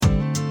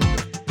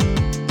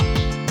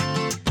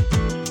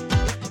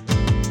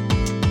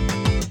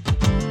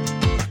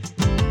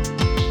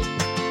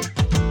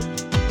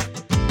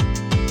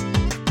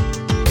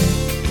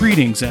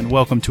Greetings and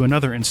welcome to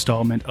another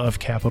installment of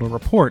Capitol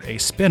Report, a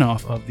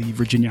spin-off of the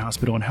Virginia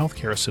Hospital and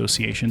Healthcare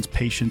Association's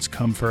Patients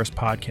Come First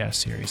podcast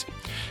series.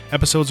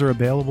 Episodes are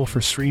available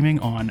for streaming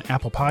on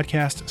Apple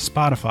Podcasts,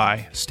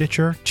 Spotify,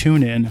 Stitcher,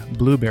 TuneIn,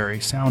 Blueberry,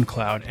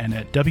 SoundCloud, and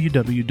at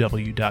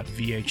www.vhha.com.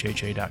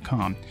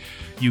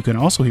 You can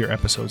also hear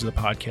episodes of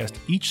the podcast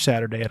each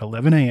Saturday at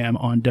 11 a.m.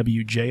 on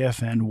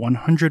WJFN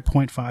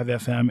 100.5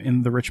 FM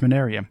in the Richmond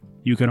area.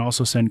 You can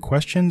also send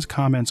questions,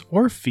 comments,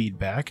 or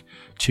feedback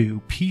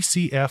to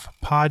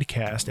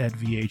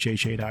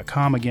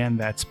pcfpodcast@vhha.com. Again,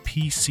 that's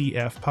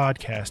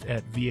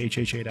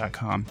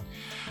pcfpodcast@vhha.com.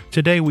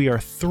 Today, we are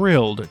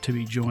thrilled to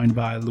be joined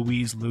by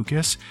Louise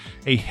Lucas,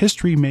 a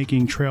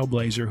history-making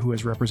trailblazer who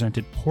has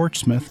represented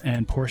Portsmouth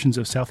and portions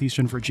of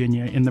southeastern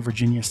Virginia in the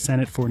Virginia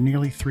Senate for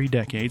nearly 3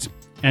 decades,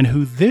 and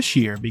who this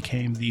year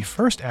became the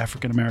first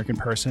African-American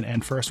person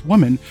and first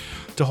woman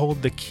to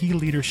hold the key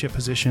leadership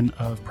position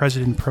of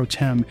President Pro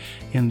Tem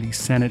in the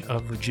Senate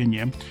of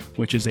Virginia,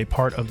 which is a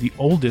part of the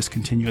oldest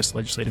continuous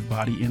legislative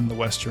body in the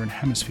Western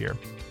Hemisphere.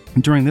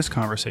 During this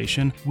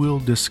conversation, we'll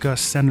discuss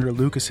Senator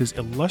Lucas's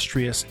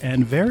illustrious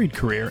and varied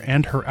career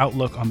and her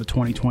outlook on the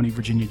 2020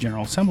 Virginia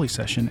General Assembly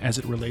session as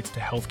it relates to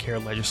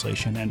healthcare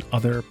legislation and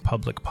other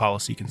public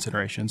policy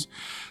considerations.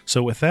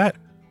 So with that,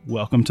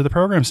 welcome to the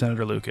program,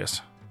 Senator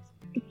Lucas.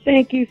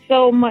 Thank you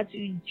so much,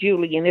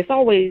 Julian. It's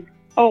always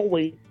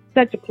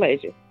such a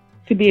pleasure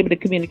to be able to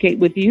communicate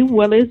with you,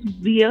 whether it's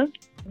via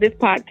this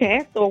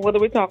podcast or whether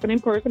we're talking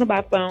in person or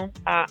by phone.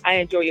 I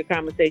enjoy your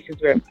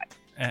conversations very much.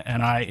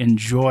 And I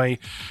enjoy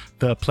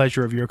the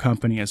pleasure of your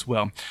company as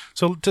well.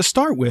 So to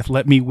start with,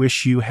 let me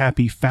wish you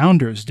happy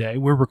Founders Day.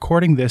 We're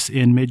recording this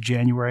in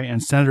mid-January,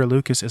 and Senator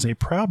Lucas is a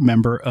proud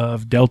member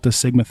of Delta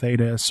Sigma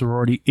Theta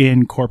Sorority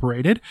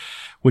Incorporated,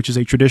 which is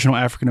a traditional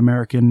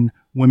African-American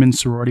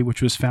women's sorority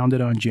which was founded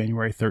on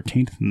January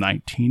 13th,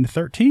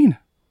 1913.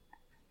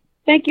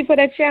 Thank you for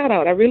that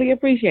shout-out. I really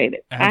appreciate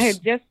it. I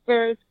had just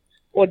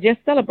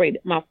celebrated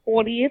my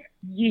 40th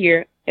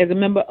year as a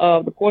member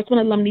of the Portsmouth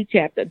Alumni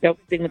Chapter,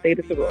 Delta Sigma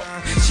Theta Sorority.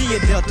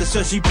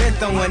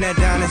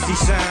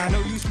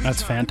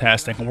 That's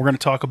fantastic. And we're going to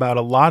talk about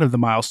a lot of the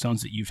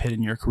milestones that you've hit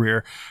in your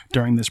career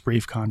during this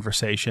brief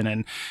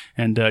conversation.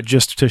 And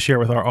just to share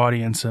with our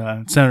audience,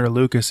 Senator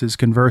Lucas is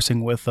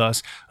conversing with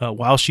us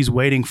while she's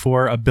waiting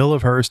for a bill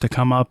of hers to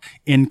come up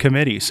in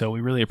committee. So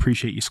we really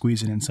appreciate you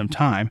squeezing in some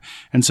time.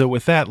 And so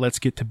with that, let's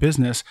get to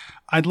business.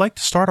 I'd like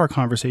to start our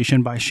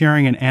conversation by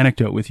sharing an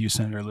anecdote with you,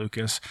 Senator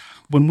Lucas.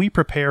 When we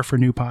prepare for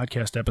new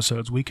podcast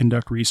episodes, we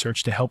conduct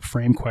research to help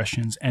frame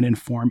questions and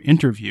inform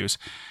interviews.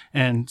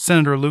 And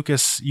Senator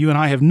Lucas, you and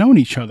I have known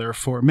each other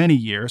for many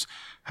years.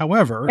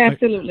 However,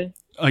 absolutely.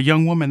 A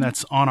young woman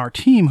that's on our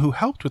team who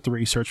helped with the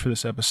research for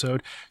this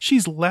episode,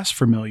 she's less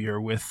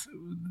familiar with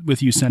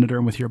you, Senator,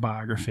 and with your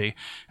biography.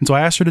 And so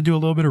I asked her to do a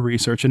little bit of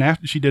research. And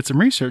after she did some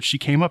research, she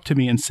came up to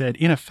me and said,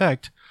 in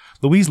effect,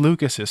 Louise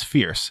Lucas is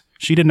fierce.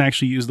 She didn't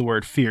actually use the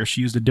word fierce.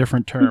 She used a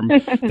different term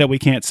that we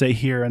can't say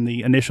here, and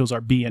the initials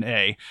are B and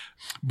A.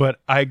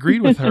 But I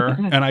agreed with her,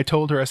 and I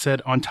told her, I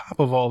said, on top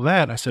of all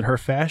that, I said, her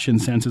fashion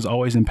sense is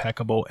always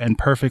impeccable and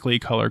perfectly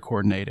color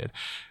coordinated.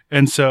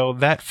 And so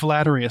that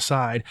flattery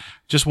aside,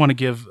 just want to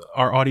give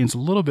our audience a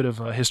little bit of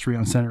a history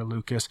on Senator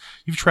Lucas.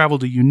 You've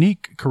traveled a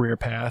unique career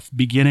path,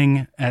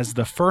 beginning as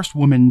the first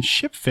woman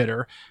ship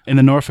fitter in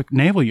the Norfolk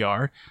Naval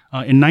Yard.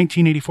 In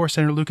 1984,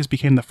 Senator Lucas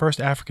became the first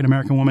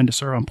African-American woman to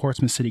serve on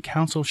Portsmouth City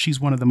Council. She's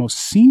one of the most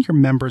senior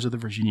members of the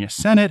Virginia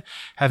Senate,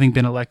 having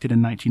been elected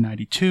in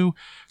 1992.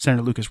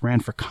 Senator Lucas ran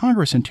for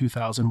Congress in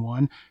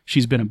 2001.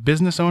 She's been a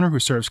business owner who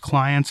serves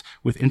clients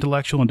with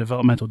intellectual and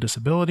developmental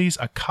disabilities,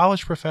 a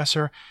college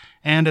professor,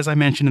 and as I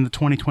mentioned in the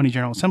 2020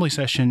 General Assembly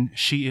session,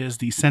 she is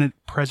the Senate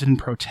President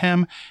Pro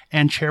Tem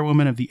and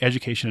Chairwoman of the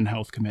Education and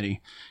Health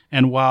Committee.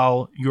 And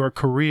while your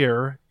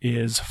career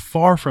is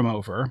far from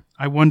over,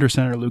 I wonder,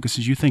 Senator Lucas,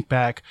 as you think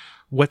back,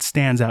 what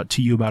stands out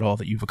to you about all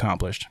that you've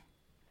accomplished?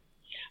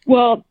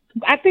 Well,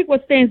 I think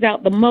what stands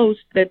out the most,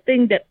 the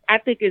thing that I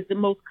think is the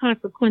most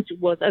consequential,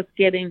 was us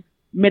getting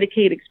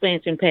Medicaid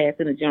expansion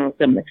passed in the General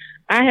Assembly.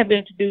 I have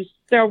introduced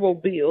several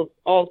bills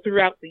all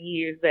throughout the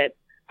years that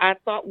I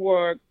thought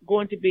were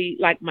going to be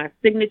like my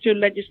signature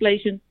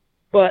legislation.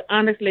 But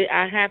honestly,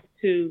 I have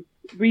to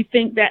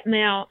rethink that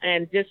now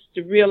and just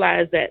to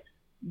realize that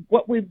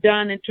what we've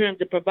done in terms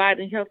of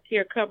providing health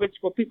care coverage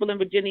for people in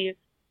Virginia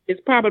is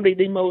probably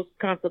the most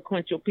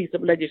consequential piece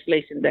of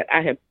legislation that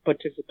I have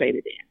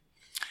participated in.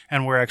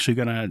 And we're actually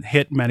going to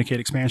hit Medicaid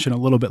expansion a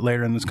little bit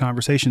later in this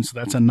conversation, so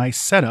that's a nice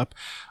setup.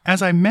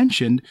 As I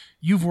mentioned,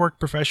 you've worked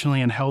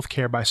professionally in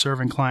healthcare by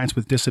serving clients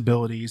with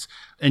disabilities,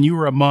 and you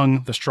were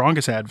among the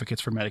strongest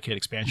advocates for Medicaid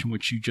expansion,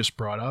 which you just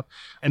brought up.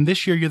 And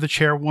this year, you're the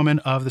chairwoman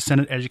of the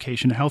Senate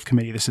Education and Health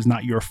Committee. This is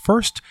not your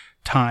first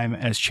time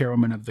as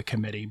chairwoman of the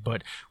committee,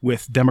 but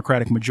with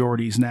Democratic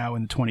majorities now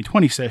in the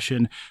 2020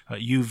 session,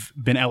 you've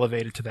been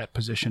elevated to that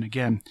position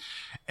again.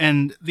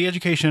 And the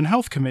Education and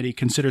Health Committee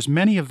considers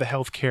many of the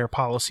healthcare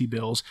policy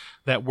bills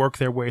that work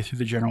their way through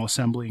the General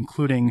Assembly,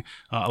 including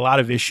a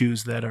lot of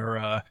issues that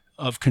are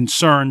of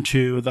concern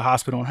to the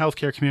hospital and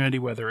healthcare community,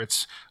 whether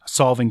it's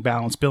solving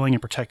balanced billing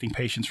and protecting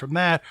patients from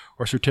that,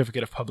 or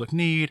certificate of public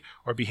need,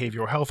 or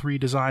behavioral health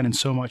redesign, and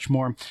so much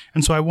more.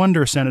 And so I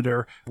wonder,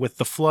 Senator, with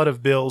the flood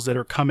of bills that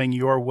are coming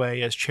your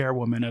way as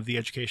chairwoman of the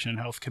Education and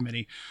Health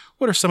Committee,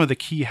 what are some of the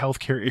key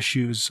healthcare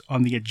issues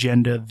on the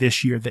agenda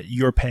this year that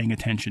you're paying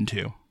attention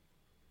to?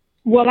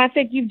 Well, I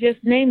think you've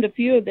just named a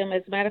few of them.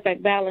 As a matter of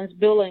fact, balanced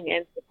billing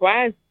and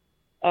surprise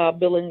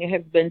billing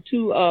has been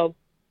two of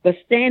the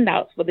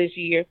standouts for this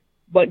year.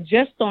 But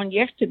just on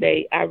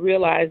yesterday, I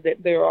realized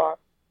that there are,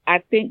 I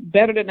think,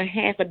 better than a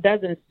half a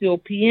dozen still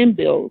PM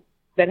bills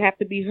that have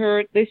to be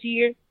heard this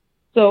year.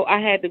 So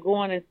I had to go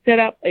on and set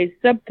up a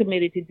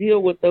subcommittee to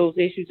deal with those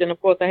issues. And of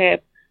course, I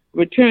have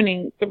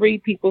returning 3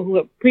 people who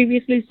have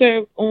previously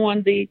served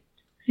on the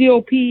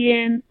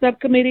COPN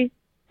subcommittee.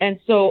 And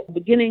so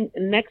beginning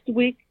next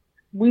week,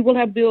 we will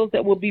have bills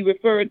that will be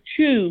referred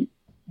to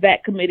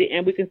that committee,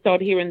 and we can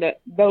start hearing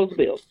those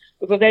bills.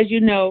 Because as you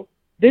know,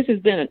 this has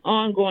been an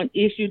ongoing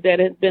issue that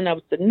has been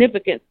of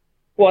significance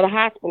for the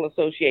Hospital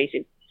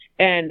Association.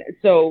 And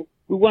so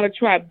we want to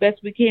try best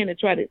we can to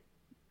try to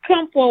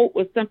come forward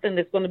with something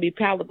that's going to be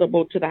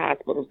palatable to the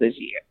hospitals this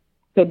year.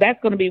 So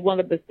that's going to be one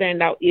of the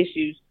standout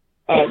issues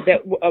of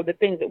the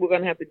things that we're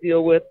going to have to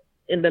deal with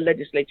in the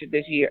legislature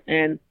this year.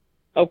 And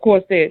of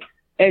course,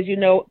 as you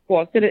know,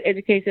 for Senate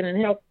Education and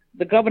Health,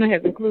 the governor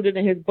has included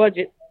in his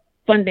budget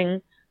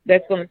funding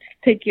that's going to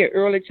take care of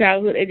early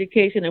childhood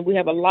education. And we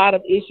have a lot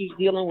of issues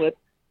dealing with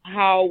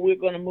how we're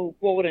going to move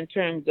forward in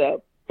terms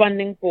of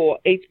funding for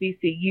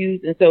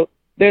HBCUs. And so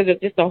there's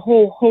just a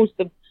whole host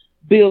of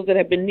bills that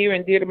have been near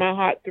and dear to my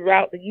heart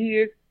throughout the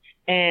years.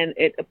 And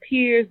it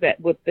appears that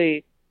with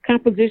the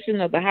composition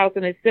of the House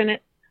and the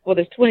Senate for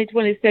this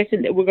 2020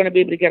 session, that we're going to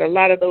be able to get a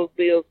lot of those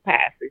bills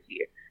passed this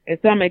year. And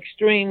so I'm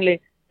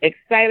extremely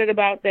excited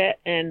about that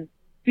and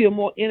feel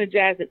more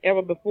energized than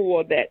ever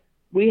before that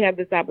we have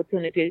this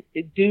opportunity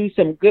to do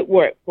some good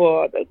work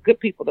for the good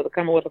people of the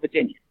Commonwealth of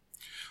Virginia.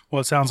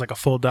 Well, it sounds like a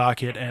full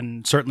docket,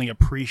 and certainly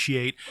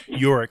appreciate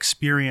your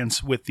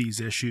experience with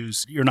these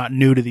issues. You're not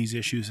new to these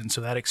issues, and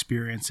so that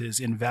experience is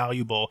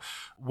invaluable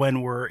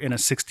when we're in a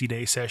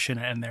 60-day session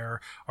and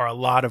there are a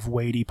lot of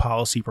weighty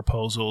policy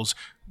proposals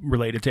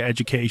related to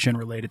education,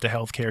 related to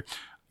healthcare.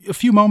 A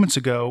few moments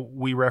ago,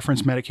 we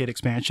referenced Medicaid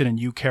expansion, and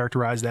you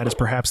characterized that as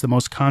perhaps the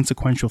most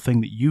consequential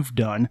thing that you've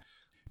done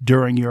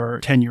during your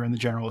tenure in the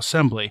General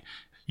Assembly.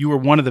 You were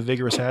one of the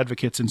vigorous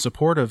advocates in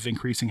support of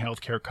increasing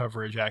healthcare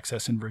coverage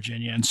access in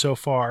Virginia, and so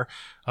far,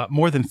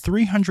 more than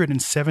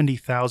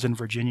 370,000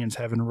 Virginians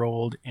have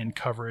enrolled in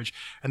coverage,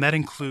 and that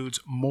includes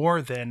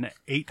more than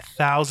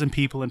 8,000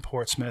 people in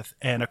Portsmouth,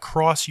 and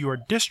across your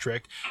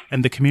district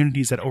and the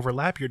communities that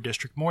overlap your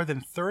district, more than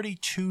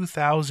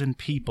 32,000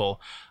 people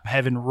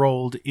have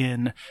enrolled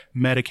in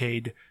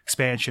Medicaid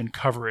expansion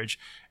coverage.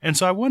 And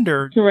so I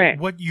wonder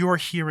what you're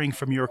hearing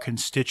from your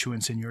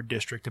constituents in your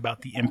district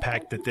about the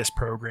impact that this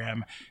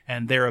program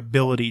and their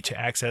ability to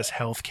access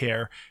health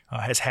care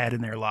has had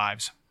in their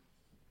lives.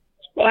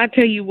 Well, I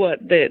tell you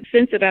what, the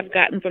sense that I've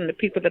gotten from the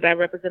people that I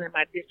represent in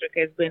my district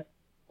has been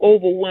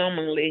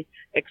overwhelmingly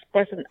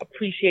expressing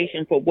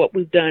appreciation for what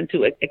we've done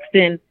to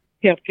extend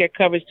healthcare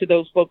coverage to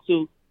those folks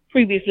who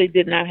previously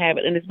did not have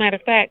it. And as a matter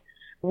of fact,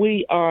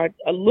 we are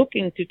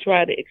looking to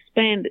try to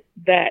expand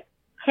that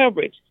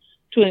coverage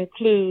to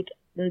include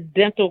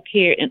dental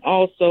care and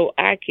also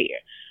eye care.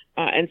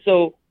 And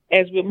so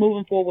as we're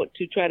moving forward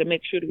to try to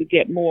make sure that we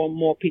get more and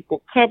more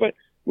people covered,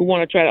 we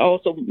want to try to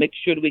also make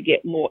sure that we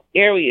get more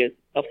areas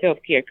of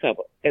healthcare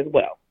covered as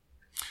well.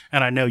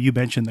 And I know you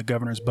mentioned the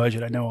governor's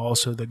budget. I know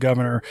also the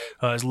governor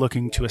is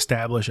looking to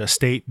establish a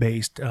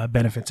state-based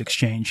benefits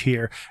exchange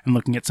here and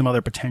looking at some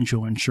other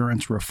potential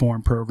insurance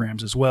reform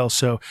programs as well.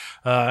 So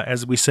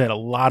as we said, a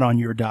lot on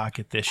your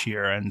docket this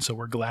year, and so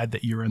we're glad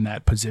that you're in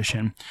that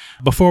position.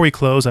 Before we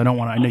close, I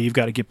know you've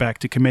got to get back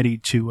to committee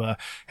to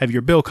have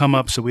your bill come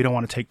up, so we don't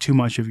want to take too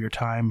much of your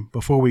time.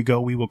 Before we go,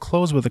 we will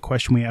close with a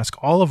question we ask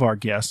all of our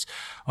guests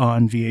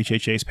on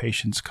VHHA's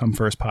Patients Come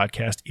First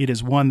podcast. It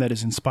is one that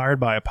is inspired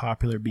by a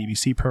popular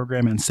BBC program.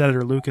 And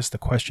Senator Lucas, the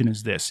question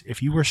is this: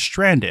 if you were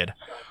stranded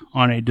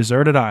on a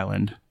deserted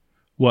island,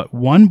 what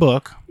one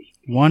book,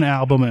 one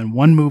album, and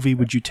one movie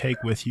would you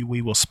take with you?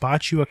 We will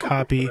spot you a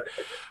copy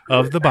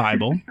of the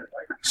Bible.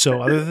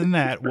 So other than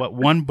that, what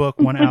one book,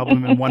 one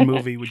album, and one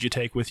movie would you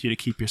take with you to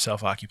keep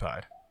yourself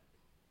occupied?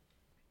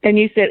 And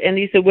you said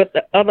with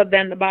the other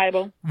than the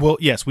Bible? Well,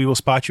 yes, we will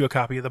spot you a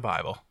copy of the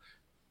Bible.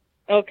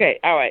 Okay,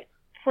 all right.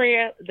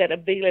 Prayer That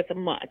Availeth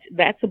Much.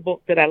 That's a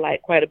book that I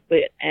like quite a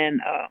bit,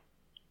 and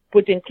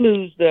which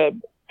includes the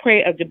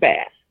Prayer of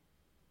Jabez.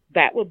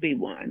 That would be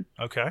one.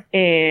 Okay.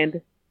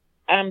 And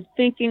I'm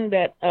thinking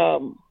that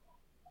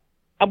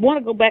I want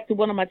to go back to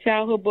one of my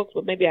childhood books,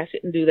 but maybe I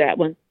shouldn't do that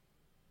one.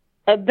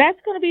 That's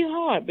going to be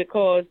hard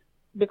because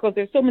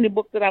there's so many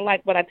books that I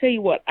like. But I tell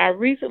you what, I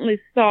recently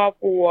saw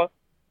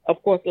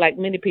of course, like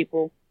many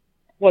people,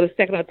 for the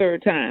second or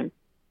third time,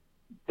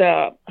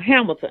 the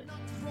Hamilton.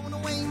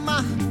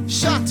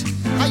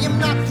 I am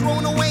not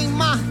throwing away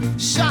my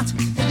shot.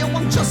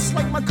 I'm just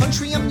like my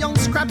country. I'm young,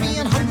 scrappy,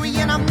 and hungry,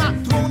 and I'm not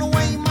throwing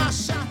away my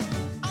shot.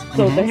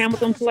 So the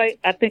Hamilton play,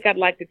 I think I'd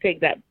like to take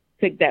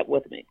that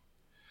with me.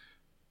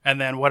 And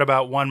then what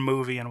about one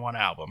movie and one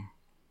album?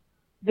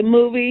 The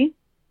movie,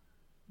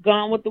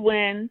 Gone with the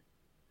Wind.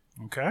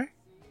 Okay.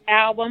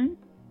 Album,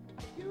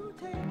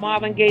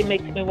 Marvin Gaye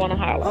Makes Me Wanna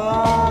Holler.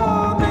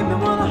 Oh, make me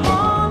wanna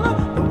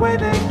holler the way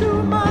they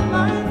do my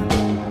life.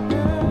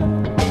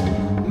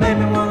 Yeah. Make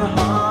me wanna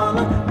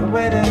holler the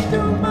way they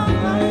do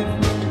my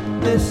life.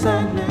 This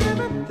I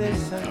live,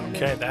 this I live.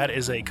 Okay, that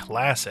is a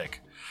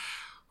classic.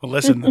 Well,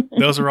 listen,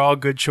 those are all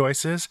good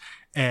choices,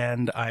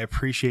 and I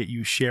appreciate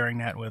you sharing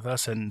that with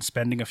us and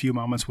spending a few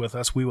moments with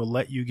us. We will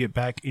let you get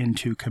back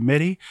into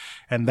committee,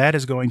 and that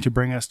is going to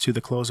bring us to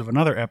the close of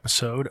another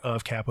episode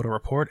of Capitol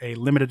Report, a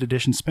limited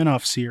edition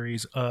spinoff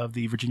series of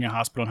the Virginia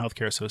Hospital and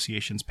Healthcare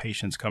Association's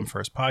Patients Come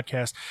First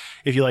podcast.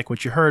 If you like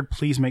what you heard,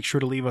 please make sure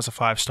to leave us a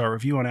 5-star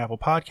review on Apple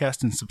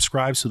Podcasts and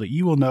subscribe so that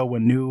you will know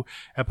when new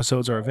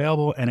episodes are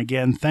available. And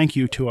again, thank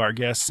you to our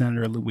guest,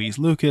 Senator Louise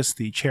Lucas,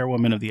 the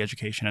chairwoman of the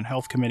Education and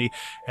Health Committee,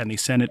 and the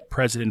Senate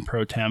President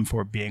Pro Tem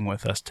for being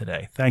with us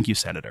today. Thank you,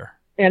 Senator.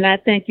 And I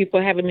thank you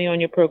for having me on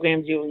your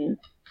program, Julian.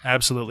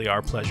 Absolutely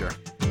our pleasure.